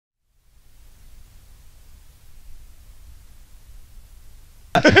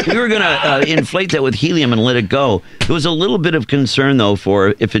We were going to inflate that with helium and let it go. There was a little bit of concern, though,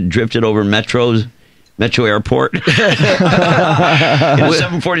 for if it drifted over Metro Airport. If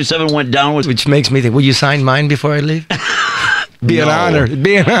 747 went down. Which makes me think, will you sign mine before I leave? Be an honor.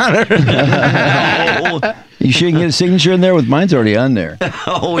 Be an honor. You shouldn't get a signature in there with mine's already on there.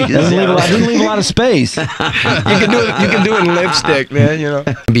 Oh, yeah. Doesn't leave a lot of space. You can do it in lipstick, man. You know.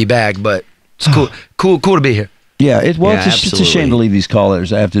 Be back, but it's cool to be here. Yeah, it's a shame to leave these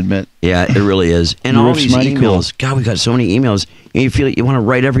callers, I have to admit. Yeah, it really is. And all these emails. Cool. God, we got so many emails. And you feel like you want to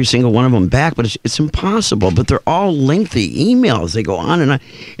write every single one of them back, but it's impossible. But they're all lengthy emails. They go on, and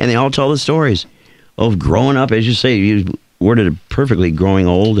they all tell the stories of growing up. As you say, you worded it perfectly, growing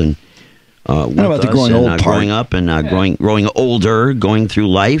old and what about the growing old part? Growing up and growing older, going through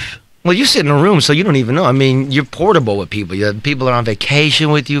life. Well, you sit in a room, so you don't even know. I mean, you're portable with people. People are on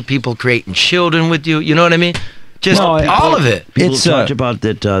vacation with you. People creating children with you. You know what I mean? Just all of it. People talked about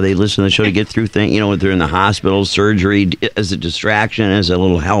that they listen to the show to get through things. You know, if they're in the hospital, surgery, as a distraction, as a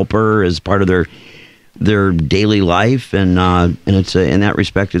little helper, as part of their daily life, and it's in that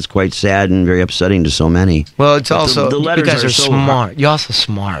respect, it's quite sad and very upsetting to so many. Well, it's also the letters you guys are so smart. You're also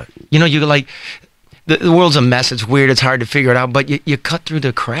smart. You know, you like. The world's a mess. It's weird. It's hard to figure it out. But you cut through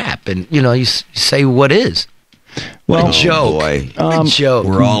the crap, and you say what is. Well, joke. Joke.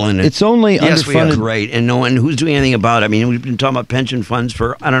 We're all in it. It's only underfunded. Great, and no one who's doing anything about it. I mean, we've been talking about pension funds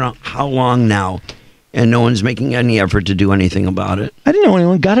for I don't know how long now, and no one's making any effort to do anything about it. I didn't know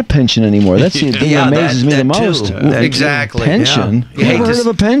anyone got a pension anymore. That's the thing that amazes me the most. Exactly. Pension? Yeah. Never heard of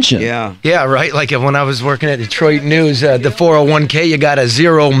a pension. Yeah. Yeah, right. Like when I was working at Detroit News, the 401k, you got a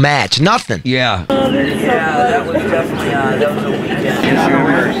zero match. Nothing. Yeah. That was definitely that was a weekend.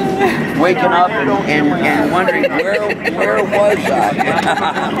 Waking up and wondering where was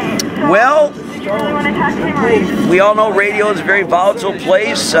I? Well, we all know radio is a very volatile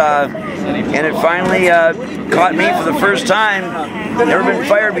place, and it finally caught me for the first time. Never been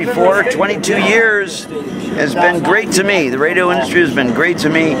fired before. 22 years has been great to me. The radio industry has been great to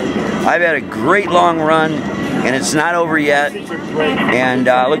me. I've had a great long run, and it's not over yet. And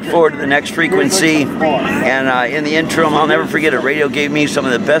I look forward to the next frequency. And in the interim, I'll never forget it. Radio gave me some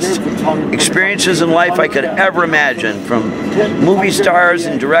of the best experiences in life I could ever imagine, from movie stars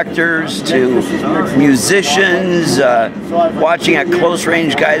and directors to musicians, watching at close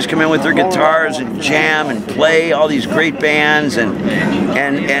range guys come in with their guitars and jam and play all these great bands, and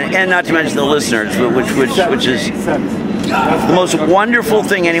not to mention the listeners, which is the most wonderful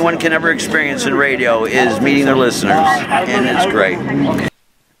thing anyone can ever experience in radio is meeting their listeners, and it's great.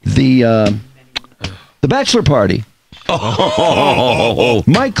 The bachelor party.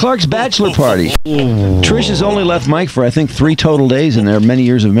 Mike Clark's bachelor party. Trish has only left Mike for, I think, 3 total days in their many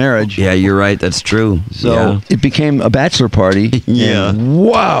years of marriage. Yeah, you're right. That's true. So it became a bachelor party. Yeah.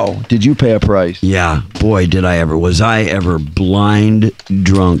 Wow. Did you pay a price? Yeah. Boy, did I ever. Was I ever blind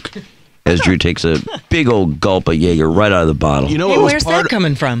drunk as Drew takes a big old gulp of Jaeger right out of the bottle. You know, where's that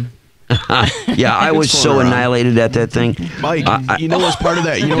coming from? Yeah, I was so annihilated at that thing. Mike, you know what was part of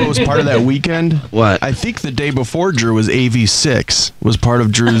that? You know what was part of that weekend? What? I think the day before Drew was AV6 was part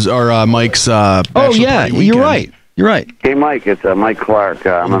of Drew's or Mike's. Oh yeah, you're right. You're right. Hey Mike, it's Mike Clark.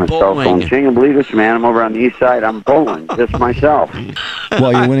 I'm on a cell phone. Can you believe this, man? I'm over on the east side. I'm bowling just myself.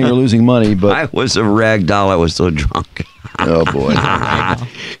 Well, you're winning or losing money, but I was a rag doll. I was so drunk. Oh boy.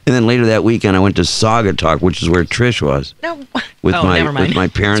 And then later that weekend, I went to Saga Talk, which is where Trish was. No. With my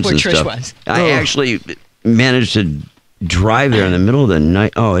parents That's where and Trish stuff. was. I actually managed to drive there in the middle of the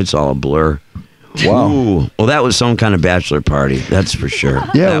night. Oh, it's all a blur. Wow. Ooh. Well, that was some kind of bachelor party. That's for sure.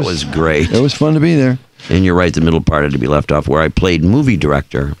 Yeah, that was great. It was fun to be there. And you're right, the middle part had to be left off, where I played movie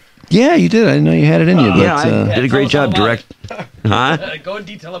director. Yeah, you did. I didn't know you had it in you. But, yeah, I did a great job direct. Huh? Go in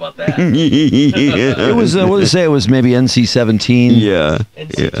detail about that. It was, what did it say? It was maybe NC-17. Yeah.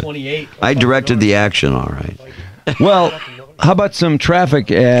 NC-28. I directed the action, all right. Well, how about some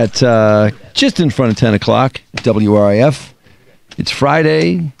traffic at just in front of 10 o'clock, WRIF. It's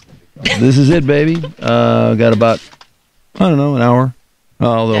Friday. This is it, baby. Got about, I don't know, an hour.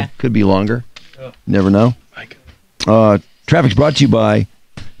 Although, could be longer. Never know. Traffic's brought to you by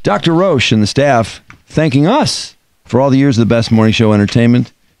Dr. Roche and the staff, thanking us for all the years of the best morning show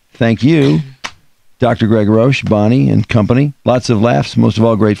entertainment. Thank you, Dr. Greg Roche, Bonnie, and company. Lots of laughs, most of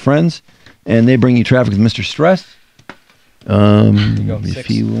all great friends. And they bring you Traffic with Mr. Stress. If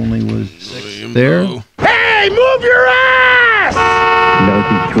he only was there. Hey, move your ass!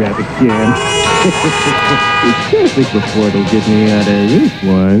 Nosy traffic jam. Traffic report will get me out of this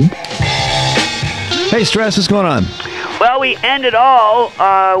one. Hey, Stress, what's going on? Well, we end it all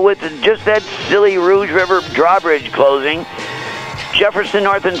with just that silly Rouge River drawbridge closing. Jefferson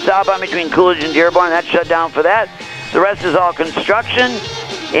north and southbound between Coolidge and Dearborn. That's shut down for that. The rest is all construction,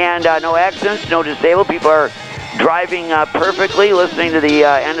 and no accidents, no disabled. People are driving perfectly, listening to the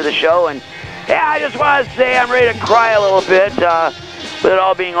end of the show. And yeah, I just want to say I'm ready to cry a little bit with it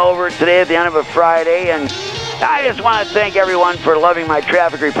all being over today at the end of a Friday. And I just want to thank everyone for loving my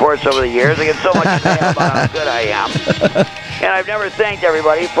traffic reports over the years. I get so much to say about how good I am. And I've never thanked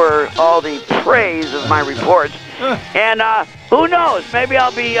everybody for all the praise of my reports. And who knows? Maybe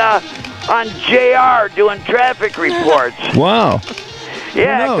I'll be on JR doing traffic reports. Wow.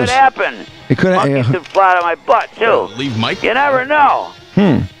 Yeah, it could happen. It could happen. Monkeys could fly out of my butt, too. Leave Mike? You never know.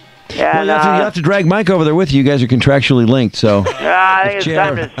 And, well, you have to drag Mike over there with you. You guys are contractually linked, so. I think it's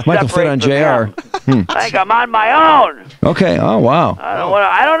time to Mike will fit on JR. I think I'm on my own. Okay. Oh, wow.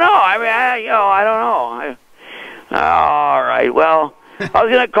 I don't know. I mean, I don't know. All right. Well, I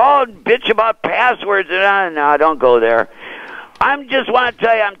was going to call and bitch about passwords. No, don't go there. I just want to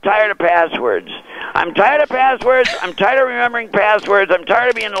tell you I'm tired of passwords. I'm tired of passwords. I'm tired of remembering passwords. I'm tired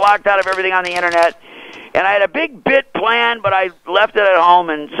of being locked out of everything on the internet. And I had a big bit planned, but I left it at home,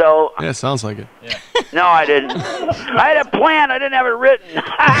 and so... Yeah, sounds like it. Yeah. No, I didn't. I had a plan. I didn't have it written.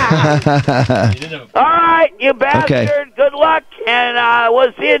 All right, you bastard. Okay. Good luck, and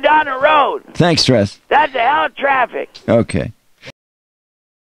we'll see you down the road. Thanks, Stress. That's a hell of traffic. Okay.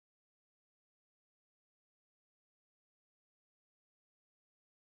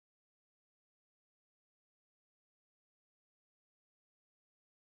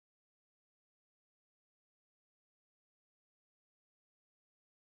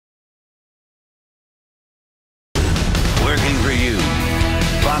 Working for you.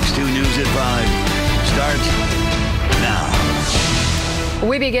 Fox 2 News at 5 starts now.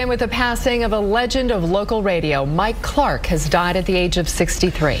 We begin with the passing of a legend of local radio. Mike Clark has died at the age of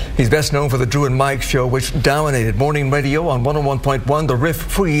 63. He's best known for the Drew and Mike show, which dominated morning radio on 101.1 The RIF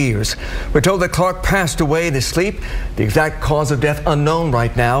for years. We're told that Clark passed away in his sleep. The exact cause of death unknown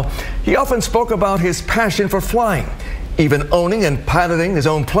right now. He often spoke about his passion for flying, even owning and piloting his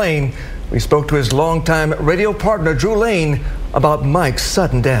own plane. We spoke to his longtime radio partner, Drew Lane, about Mike's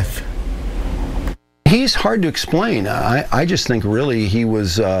sudden death. He's hard to explain. I just think really he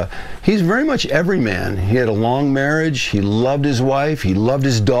was, he's very much every man. He had a long marriage. He loved his wife. He loved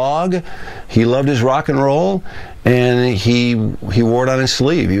his dog. He loved his rock and roll. And he wore it on his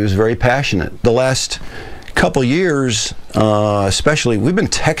sleeve. He was very passionate. The last couple years, especially, we've been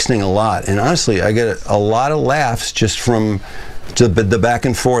texting a lot. And honestly, I get a lot of laughs just from the back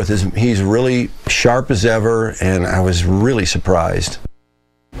and forth. He's really sharp as ever, and I was really surprised.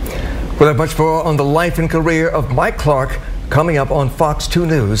 We'll have much more on the life and career of Mike Clark coming up on Fox 2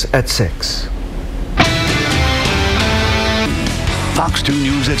 News at 6. Fox 2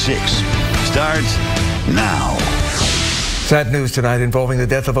 News at 6 starts now. Sad news tonight involving the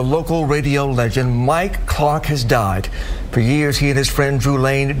death of a local radio legend. Mike Clark has died. For years, he and his friend Drew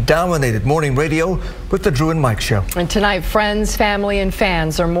Lane dominated morning radio with the Drew and Mike show. And tonight, friends, family, and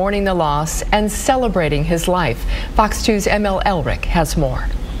fans are mourning the loss and celebrating his life. Fox 2's ML Elric has more.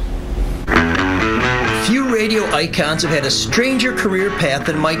 Few radio icons have had a stranger career path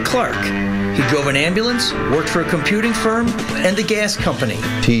than Mike Clark. He drove an ambulance, worked for a computing firm, and the gas company.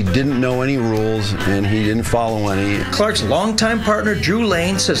 He didn't know any rules, and he didn't follow any. Clark's longtime partner, Drew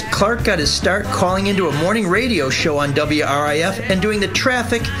Lane, says Clark got his start calling into a morning radio show on WRIF and doing the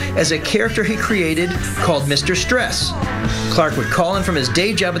traffic as a character he created called Mr. Stress. Clark would call in from his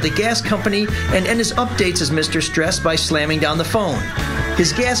day job at the gas company and end his updates as Mr. Stress by slamming down the phone.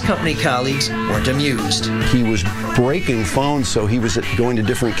 His gas company colleagues weren't amused. He was breaking phones, so he was going to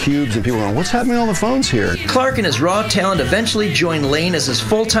different cubes, and people were going, what's happening to all the phones here? Clark and his raw talent eventually joined Lane as his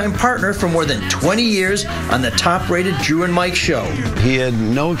full-time partner for more than 20 years on the top-rated Drew and Mike show. He had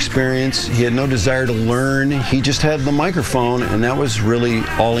no experience. He had no desire to learn. He just had the microphone, and that was really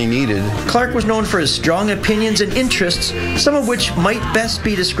all he needed. Clark was known for his strong opinions and interests, some of which might best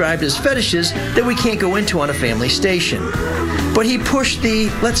be described as fetishes that we can't go into on a family station. But he pushed the,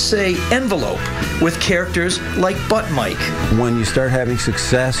 let's say, envelope with characters like Butt Mike. When you start having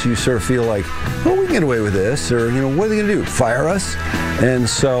success, you sort of feel like, well, we can get away with this, or, you know, what are they going to do, fire us? And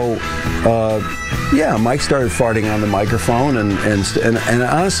so, yeah, Mike started farting on the microphone, and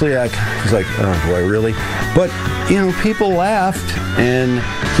honestly, I was like, oh boy, really? But, you know, people laughed, and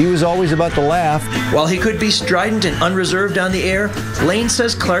he was always about the laugh. While he could be strident and unreserved on the air, Lane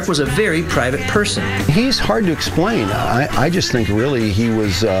says Clark was a very private person. He's hard to explain. I just think really he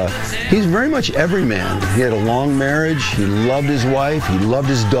was, he's very much every man. He had a long marriage, he loved his wife, he loved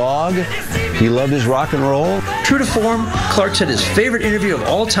his dog, He loved his rock and roll. True to form, Clark said his favorite interview of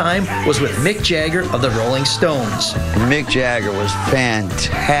all time was with Mick Jagger of the Rolling Stones. Mick Jagger was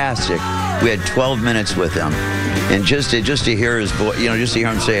fantastic. We had 12 minutes with him. And just to hear his voice, just to hear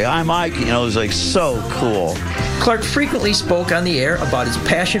him say, "Hi, Mike," it was like so cool. Clark frequently spoke on the air about his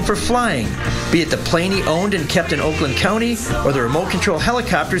passion for flying, be it the plane he owned and kept in Oakland County or the remote control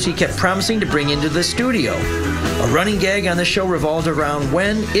helicopters he kept promising to bring into the studio. A running gag on the show revolved around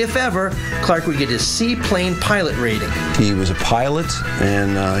when, if ever, Clark would get his seaplane pilot rating. He was a pilot,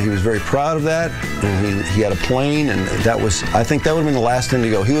 and he was very proud of that. And he had a plane, and I think that would have been the last thing to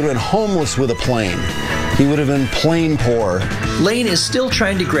go. He would have been homeless with a plane. He would have been plane poor. Lane is still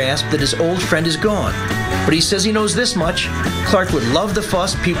trying to grasp that his old friend is gone. But he says he knows this much: Clark would love the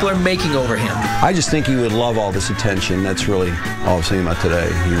fuss people are making over him. I just think he would love all this attention. That's really all I'm saying about today.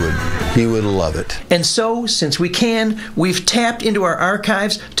 He would love it. And so, since we can, we've tapped into our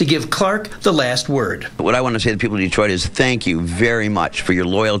archives to give Clark the last word. What I want to say to people in Detroit is thank you very much for your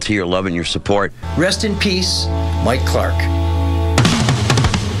loyalty, your love, and your support. Rest in peace, Mike Clark.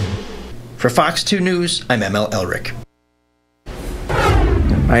 For Fox 2 News, I'm ML Elric.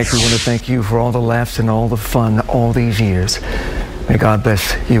 Mike, we want to thank you for all the laughs and all the fun all these years. May God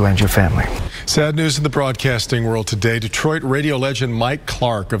bless you and your family. Sad news in the broadcasting world today. Detroit radio legend Mike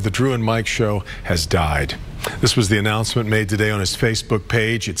Clark of the Drew and Mike Show has died. This was the announcement made today on his Facebook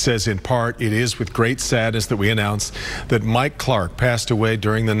page. It says, in part, "It is with great sadness that we announce that Mike Clark passed away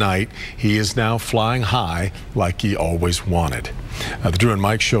during the night. He is now flying high like he always wanted." The Drew and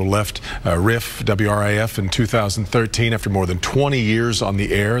Mike Show left WRIF, WRIF, in 2013 after more than 20 years on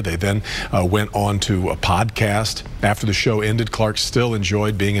the air. They then went on to a podcast. After the show ended, Clark still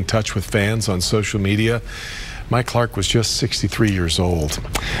enjoyed being in touch with fans on social media. Mike Clark was just 63 years old.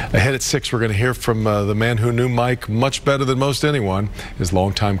 Ahead at 6, we're going to hear from the man who knew Mike much better than most anyone, his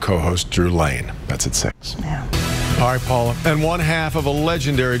longtime co-host, Drew Lane. That's at 6. Yeah. All right, Paula. And one half of a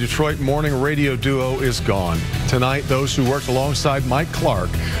legendary Detroit morning radio duo is gone. Tonight, those who worked alongside Mike Clark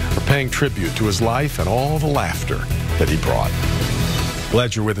are paying tribute to his life and all the laughter that he brought.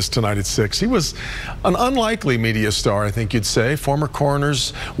 Glad you're with us tonight at 6. He was an unlikely media star, I think you'd say. Former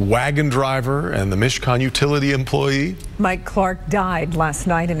coroner's wagon driver and the Mishcon utility employee. Mike Clark died last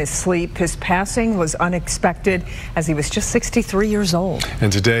night in his sleep. His passing was unexpected as he was just 63 years old.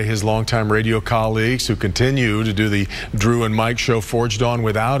 And today, his longtime radio colleagues who continue to do the Drew and Mike Show forged on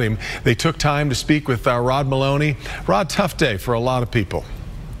without him, they took time to speak with Rod Maloney. Rod, tough day for a lot of people.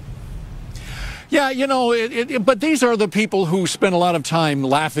 Yeah, but these are the people who spend a lot of time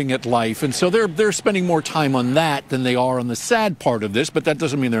laughing at life, and so they're spending more time on that than they are on the sad part of this, but that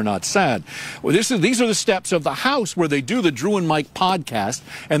doesn't mean they're not sad. Well, these are the steps of the house where they do the Drew and Mike podcast,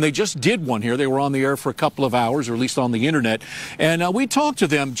 and they just did one here. They were on the air for a couple of hours, or at least on the internet, and we talked to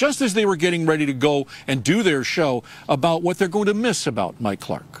them just as they were getting ready to go and do their show about what they're going to miss about Mike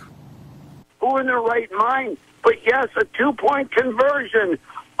Clark. Who in their right mind? But yes, a 2-point conversion.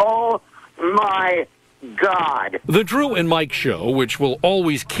 Oh, my God. The Drew and Mike Show, which will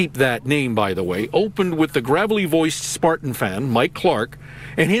always keep that name, by the way, opened with the gravelly-voiced Spartan fan, Mike Clark,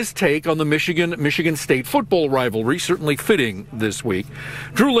 and his take on the Michigan State football rivalry, certainly fitting this week.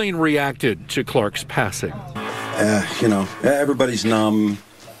 Drew Lane reacted to Clark's passing. Everybody's numb.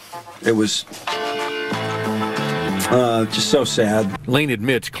 It was just so sad. Lane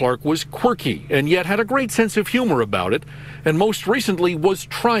admits Clark was quirky and yet had a great sense of humor about it, and most recently was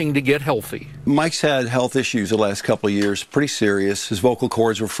trying to get healthy. Mike's had health issues the last couple of years, pretty serious. His vocal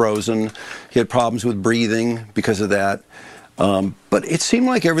cords were frozen. He had problems with breathing because of that. But it seemed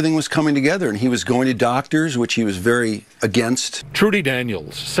like everything was coming together, and he was going to doctors, which he was very against. Trudy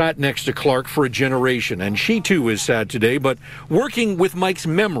Daniels sat next to Clark for a generation, and she too is sad today, but working with Mike's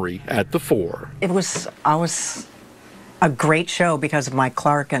memory at the fore. It was always a great show because of Mike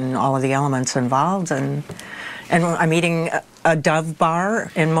Clark and all of the elements involved, and I'm eating a Dove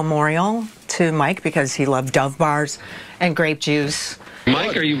bar in memorial to Mike because he loved Dove bars and grape juice.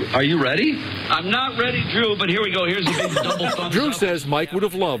 Mike, are you ready? I'm not ready, Drew, but here we go. Here's a big double thumbs Drew up. says Mike would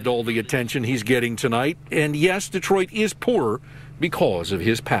have loved all the attention he's getting tonight, and yes, Detroit is poorer because of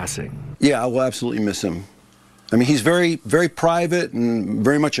his passing. Yeah, I will absolutely miss him. I mean, he's very, very private and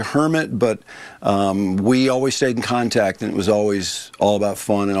very much a hermit, but we always stayed in contact, and it was always all about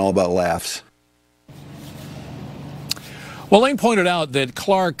fun and all about laughs. Well, Lane pointed out that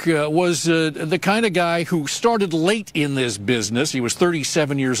Clark was the kind of guy who started late in this business. He was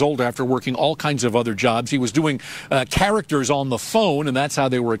 37 years old after working all kinds of other jobs. He was doing characters on the phone, and that's how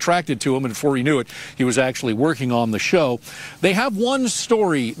they were attracted to him. And before he knew it, he was actually working on the show. They have one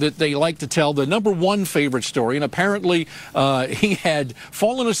story that they like to tell, the number one favorite story, and apparently he had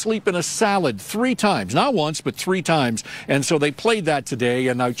fallen asleep in a salad 3 times. Not once, but 3 times. And so they played that today,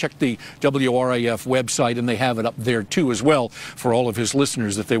 and I checked the WRIF website, and they have it up there, too, as well, for all of his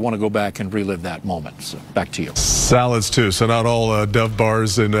listeners if they want to go back and relive that moment. So back to you. Salads too, so not all Dove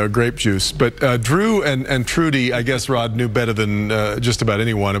bars and grape juice. But Drew and Trudy, I guess Rod knew better than just about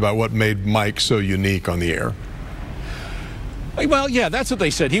anyone about what made Mike so unique on the air. Well, yeah, that's what they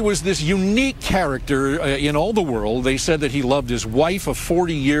said. He was this unique character in all the world. They said that he loved his wife of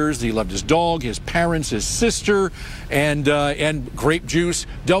 40 years. He loved his dog, his parents, his sister, and grape juice,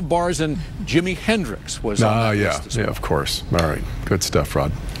 Dove bars, and Jimi Hendrix was on that list as well. Yeah, of course. All right, good stuff,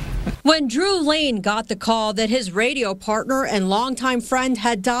 Rod. When Drew Lane got the call that his radio partner and longtime friend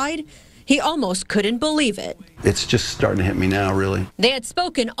had died, he almost couldn't believe it. It's just starting to hit me now, really. They had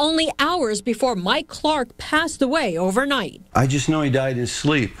spoken only hours before Mike Clark passed away overnight. I just know he died in his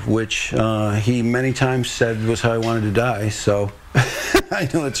sleep, which he many times said was how he wanted to die. So I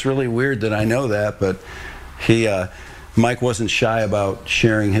know it's really weird that I know that, but Mike wasn't shy about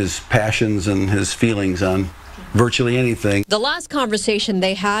sharing his passions and his feelings on virtually anything. The last conversation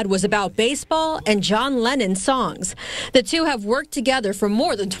they had was about baseball and John Lennon songs. The two have worked together for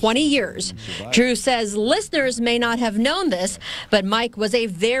more than 20 years. Drew says listeners may not have known this, but Mike was a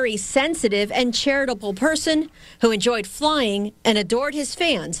very sensitive and charitable person who enjoyed flying and adored his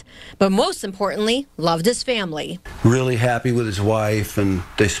fans, but most importantly, loved his family. Really happy with his wife, and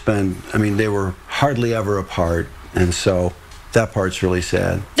they were hardly ever apart, and so that part's really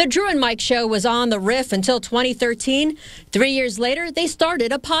sad. The Drew and Mike show was on the RIF until 2013. 3 years later, they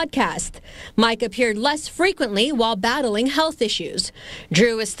started a podcast. Mike appeared less frequently while battling health issues.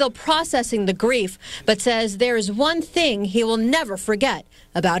 Drew is still processing the grief, but says there is one thing he will never forget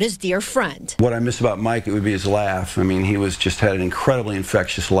about his dear friend. What I miss about Mike, it would be his laugh. I mean, he had an incredibly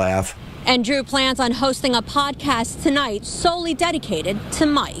infectious laugh. And Drew plans on hosting a podcast tonight solely dedicated to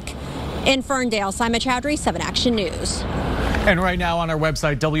Mike. In Ferndale, Simon Chowdhury, 7 Action News. And right now on our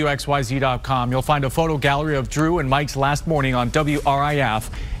website, WXYZ.com, you'll find a photo gallery of Drew and Mike's last morning on WRIF.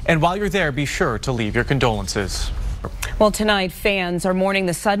 And while you're there, be sure to leave your condolences. Well, tonight, fans are mourning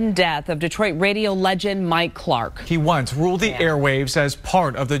the sudden death of Detroit radio legend Mike Clark. He once ruled the airwaves as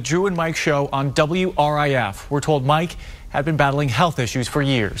part of the Drew and Mike show on WRIF. We're told Mike had been battling health issues for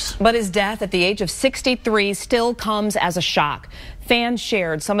years. But his death at the age of 63 still comes as a shock. Fans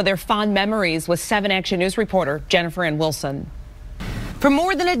shared some of their fond memories with 7 Action News reporter Jennifer Ann Wilson. For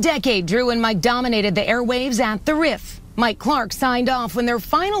more than a decade, Drew and Mike dominated the airwaves at the RIF. Mike Clark signed off when their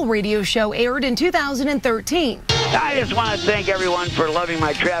final radio show aired in 2013. I just want to thank everyone for loving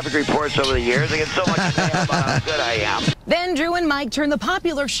my traffic reports over the years. I get so much to say about how good I am. Then Drew and Mike turned the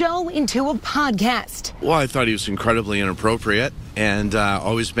popular show into a podcast. Well, I thought he was incredibly inappropriate and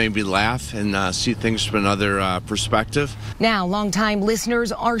always made me laugh and see things from another perspective. Now, longtime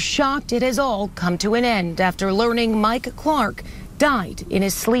listeners are shocked it has all come to an end after learning Mike Clark died in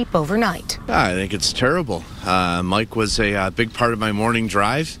his sleep overnight. I think it's terrible. Mike was a big part of my morning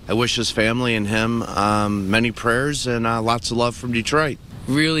drive. I wish his family and him many prayers and lots of love from Detroit.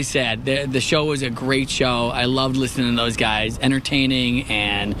 Really sad. The show was a great show. I loved listening to those guys. Entertaining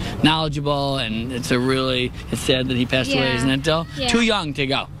and knowledgeable, and it's sad that he passed away, isn't it, Dill? Yeah. Too young to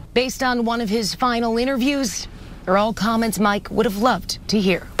go. Based on one of his final interviews, they're all comments Mike would have loved to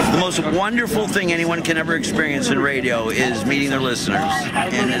hear. The most wonderful thing anyone can ever experience in radio is meeting their listeners,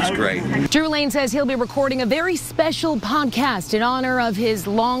 and it's great. Drew Lane says he'll be recording a very special podcast in honor of his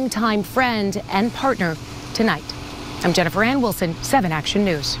longtime friend and partner tonight. I'm Jennifer Ann Wilson, 7 Action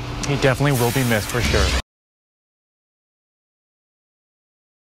News. He definitely will be missed for sure.